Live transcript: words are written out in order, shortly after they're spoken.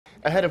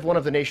Ahead of one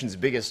of the nation's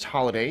biggest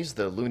holidays,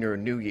 the Lunar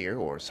New Year,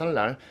 or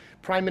Seollal,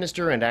 Prime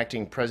Minister and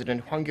Acting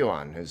President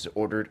Hwang has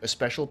ordered a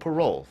special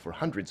parole for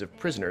hundreds of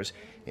prisoners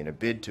in a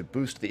bid to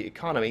boost the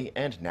economy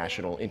and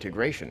national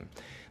integration.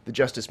 The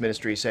Justice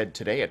Ministry said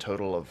today a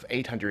total of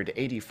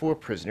 884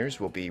 prisoners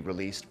will be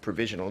released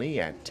provisionally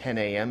at 10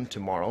 a.m.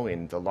 tomorrow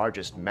in the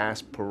largest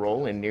mass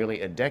parole in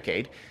nearly a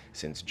decade,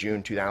 since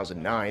June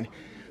 2009.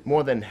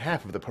 More than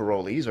half of the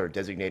parolees are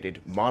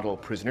designated model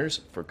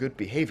prisoners for good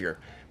behavior,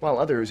 while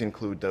others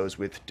include those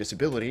with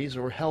disabilities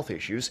or health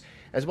issues,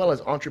 as well as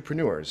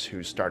entrepreneurs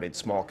who started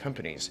small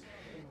companies.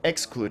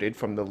 Excluded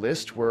from the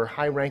list were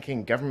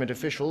high-ranking government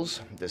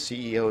officials, the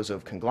CEOs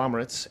of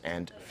conglomerates,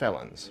 and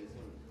felons.